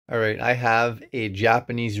All right, I have a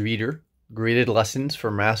Japanese reader, Graded Lessons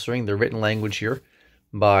for Mastering the Written Language here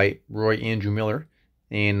by Roy Andrew Miller.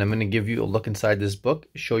 And I'm going to give you a look inside this book,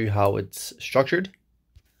 show you how it's structured.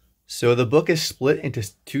 So the book is split into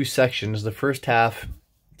two sections. The first half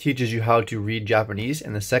teaches you how to read Japanese,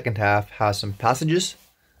 and the second half has some passages.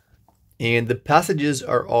 And the passages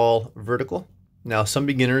are all vertical. Now, some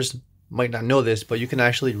beginners might not know this, but you can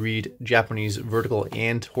actually read Japanese vertical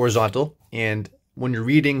and horizontal. And when you're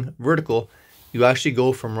reading vertical, you actually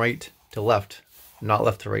go from right to left, not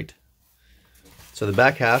left to right. So the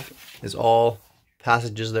back half is all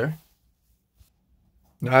passages there.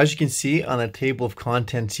 Now, as you can see on the table of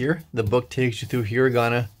contents here, the book takes you through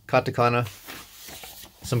hiragana, katakana,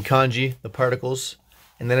 some kanji, the particles,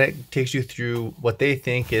 and then it takes you through what they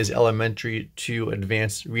think is elementary to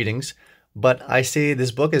advanced readings. But I say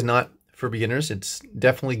this book is not for beginners. It's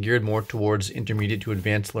definitely geared more towards intermediate to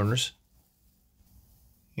advanced learners.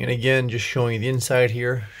 And again, just showing you the inside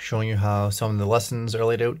here, showing you how some of the lessons are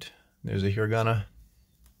laid out. There's a hiragana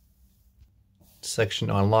section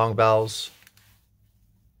on long vowels,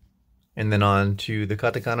 and then on to the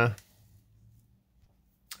katakana,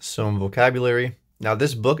 some vocabulary. Now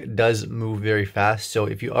this book does move very fast, so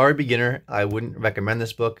if you are a beginner, I wouldn't recommend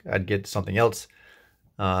this book. I'd get something else.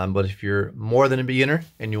 But if you're more than a beginner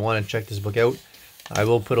and you want to check this book out, I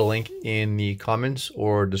will put a link in the comments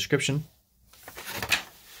or description.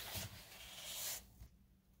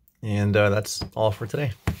 And that's all for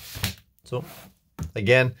today. So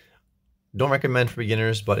again, don't recommend for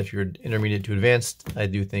beginners, but if you're intermediate to advanced, I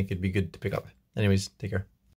do think it'd be good to pick up. Anyways, take care.